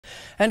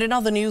And in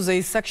other news,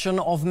 a section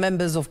of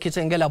members of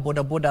Kitengela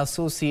Bodaboda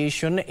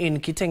Association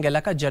in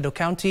Kitengela, Kajiado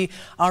County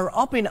are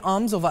up in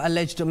arms over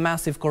alleged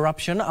massive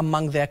corruption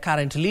among their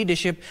current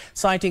leadership,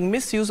 citing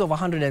misuse of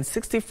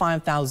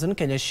 165,000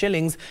 Kenya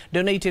shillings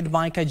donated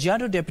by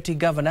Kajiado Deputy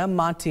Governor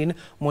Martin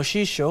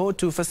Moshisho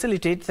to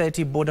facilitate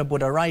 30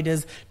 bodaboda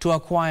riders to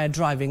acquire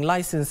driving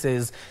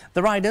licenses.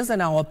 The riders are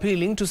now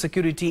appealing to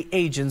security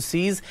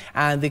agencies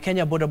and the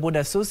Kenya Bodaboda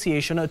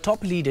Association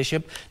top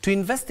leadership to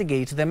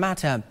investigate the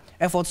matter.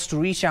 Efforts to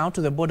reach out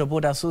to the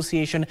Bodaboda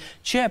Association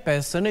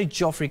chairperson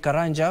Geoffrey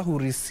Karanja, who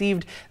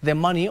received the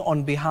money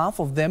on behalf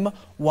of them,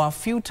 were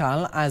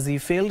futile as he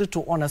failed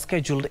to honor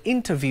scheduled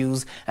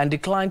interviews and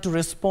declined to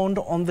respond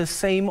on the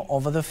same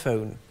over the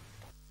phone.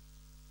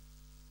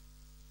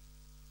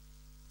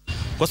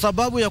 Kwa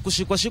sababu ya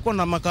kushikwa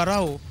na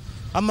makarao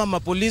ama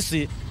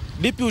mapolisi,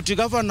 Deputy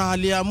Governor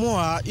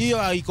aliamua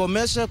hiyo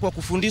aikomeshe kwa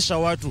kufundisha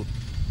watu.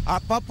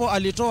 Papo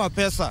alitoa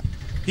pesa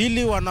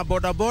ili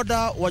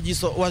wanabodaboda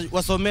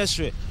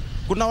wasomeshwe.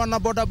 Kuna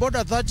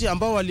wanabodaboda 30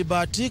 ambao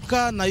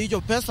walibahatika na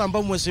hiyo pesa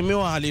ambao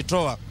mheshimiwa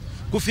alitoa.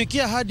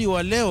 Kufikia hadi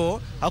wa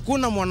leo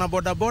hakuna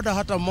mwanabodaboda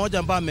hata mmoja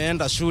ambaye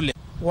ameenda shule.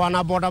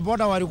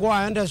 Wanabodaboda walikuwa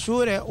waende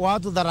shule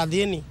watu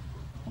 30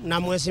 na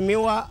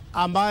mheshimiwa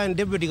ambaye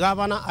Deputy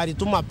Governor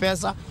alituma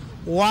pesa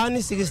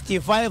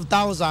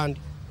 165,000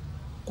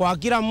 kwa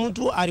kila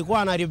mtu,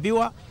 alikuwa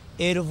analipiwa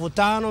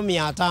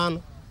 5,500.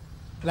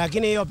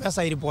 Lakini hiyo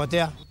pesa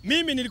ilipotea.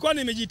 Mimi nilikuwa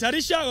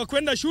nimejitayarisha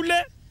kwenda shule,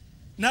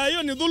 na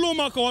hiyo ni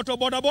dhuluma kwa watu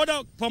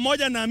bodaboda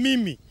pamoja na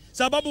mimi,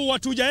 sababu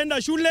watu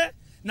hujaenda shule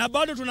na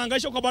bado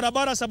tunahangaishwa kwa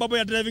barabara sababu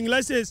ya driving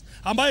license,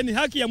 ambayo ni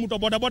haki ya mtu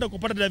bodaboda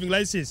kupata driving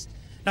license,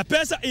 na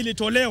pesa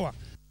ilitolewa.